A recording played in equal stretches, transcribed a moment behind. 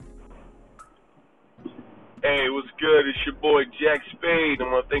Hey, what's good? It's your boy Jack Spade. I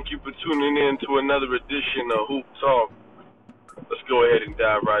want to thank you for tuning in to another edition of Hoop Talk. Let's go ahead and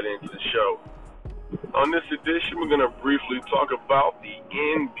dive right into the show. On this edition, we're going to briefly talk about the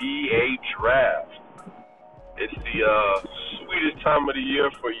NBA Draft. It's the sweetest time of the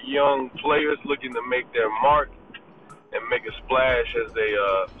year for young players looking to make their mark and make a splash as they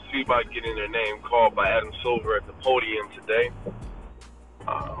see about getting their name called by Adam Silver at the podium today.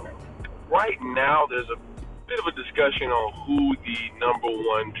 Right now, there's a bit of a discussion on who the number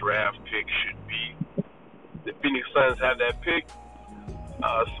one draft pick should be. The Phoenix Suns have that pick.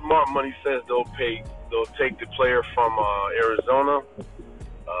 Smart money says they'll take the player from Arizona,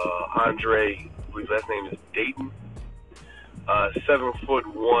 Andre, I believe his name is Dayton.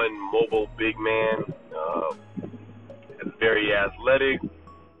 7'1" mobile big man, very athletic.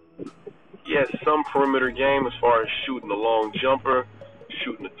 He has some perimeter game as far as shooting the long jumper,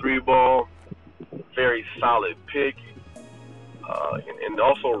 shooting the three ball. Very solid pick, and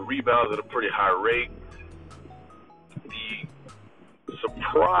also rebounds at a pretty high rate. The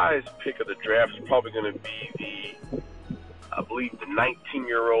surprise pick of the draft is probably going to be I believe, the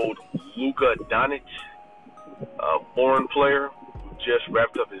 19-year-old Luka Doncic, foreign player who just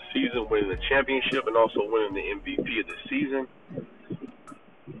wrapped up his season winning the championship and also winning the MVP of the season.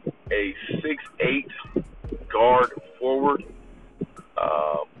 A 6'8" guard forward,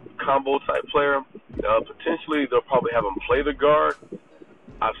 combo type player. Potentially, they'll probably have him play the guard.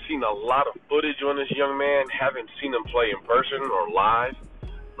 I've seen a lot of footage on this young man. Haven't seen him play in person or live,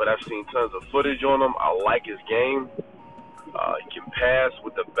 but I've seen tons of footage on him. I like his game. He can pass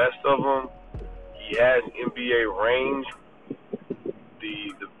with the best of them. He has NBA range.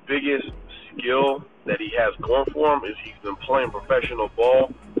 The biggest skill that he has going for him is he's been playing professional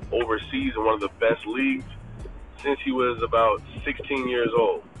ball overseas in one of the best leagues since he was about 16 years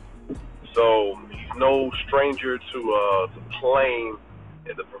old. So he's no stranger to playing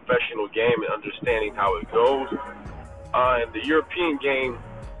in the professional game and understanding how it goes. And the European game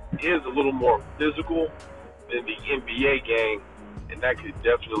is a little more physical than the NBA game, and that could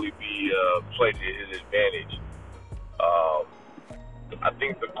definitely be played to his advantage. I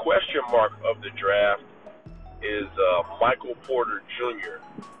think the question mark of the draft is Michael Porter Jr.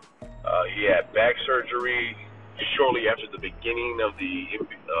 He had back surgery shortly after the beginning of the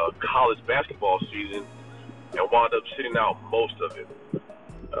college basketball season and wound up sitting out most of it.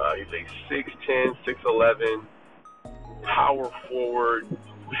 He's a 6'10", 6'11", power forward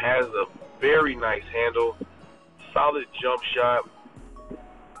who has a very nice handle, solid jump shot,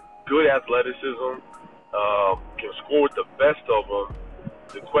 good athleticism, can score with the best of them.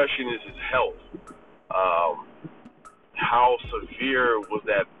 The question is his health. How severe was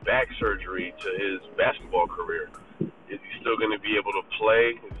that back surgery to his basketball career? Is he still going to be able to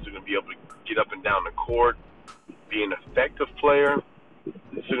play? Is he still going to be able to get up and down the court, be an effective player? Is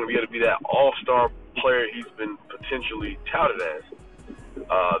he still going to be able to be that all-star player he's been potentially touted as?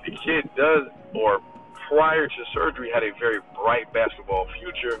 The kid prior to surgery, had a very bright basketball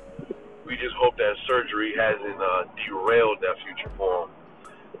future. We just hope that surgery hasn't derailed that future for him.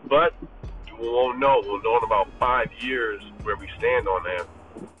 But we won't know. We'll know in about 5 years where we stand on that,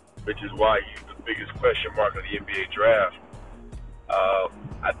 which is why he's the biggest question mark of the NBA draft.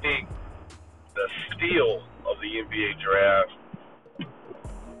 I think the steal of the NBA draft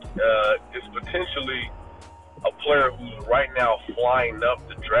is potentially a player who's right now flying up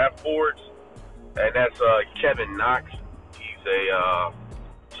the draft boards, and that's Kevin Knox. He's a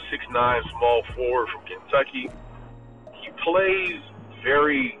 6'9" small forward from Kentucky. He plays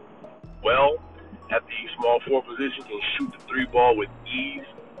very well at the small forward position, can shoot the three ball with ease,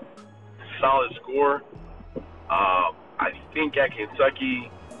 solid scorer. I think at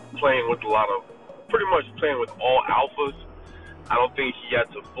Kentucky, pretty much playing with all alphas, I don't think he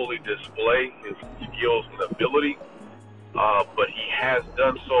had to fully display his skills and ability, but he has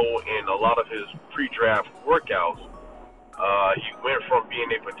done so in a lot of his pre-draft workouts. He went from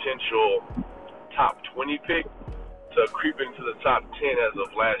being a potential top 20 pick to creeping into the top 10 as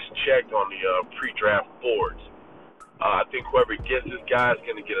of last checked on the pre-draft boards. I think whoever gets this guy is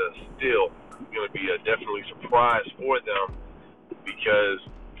going to get a steal. It's going to be a definitely surprise for them because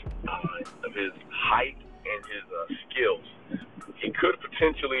of his height and his skills. He could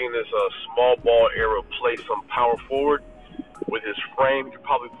potentially, in this small ball era, play some power forward. With his frame, he could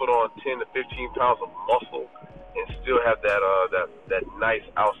probably put on 10 to 15 pounds of muscle and still have that nice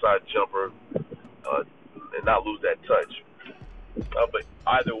outside jumper and not lose that touch. But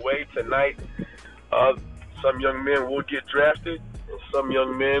either way, tonight, some young men will get drafted and some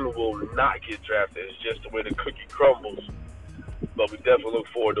young men will not get drafted. It's just the way the cookie crumbles. But we definitely look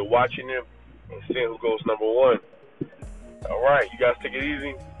forward to watching him. and seeing who goes number one. All right, you guys take it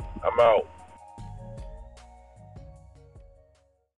easy. I'm out.